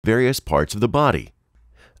various parts of the body.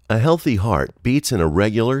 A healthy heart beats in a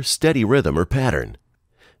regular, steady rhythm or pattern.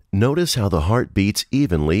 Notice how the heart beats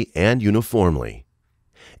evenly and uniformly.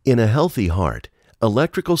 In a healthy heart,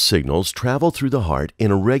 electrical signals travel through the heart in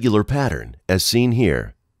a regular pattern, as seen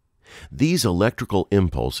here. These electrical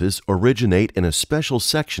impulses originate in a special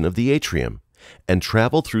section of the atrium and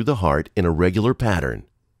travel through the heart in a regular pattern.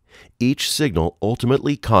 Each signal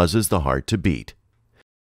ultimately causes the heart to beat.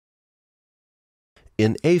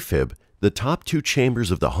 In AFib, the top two chambers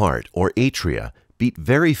of the heart, or atria, beat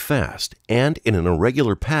very fast and in an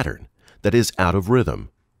irregular pattern that is out of rhythm.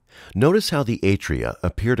 Notice how the atria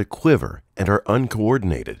appear to quiver and are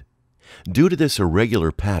uncoordinated. Due to this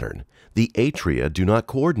irregular pattern, the atria do not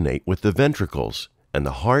coordinate with the ventricles, and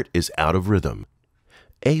the heart is out of rhythm.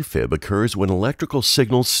 AFib occurs when electrical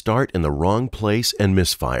signals start in the wrong place and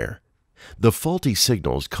misfire. The faulty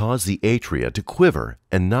signals cause the atria to quiver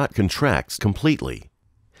and not contract completely.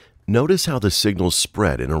 Notice how the signals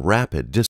spread in a rapid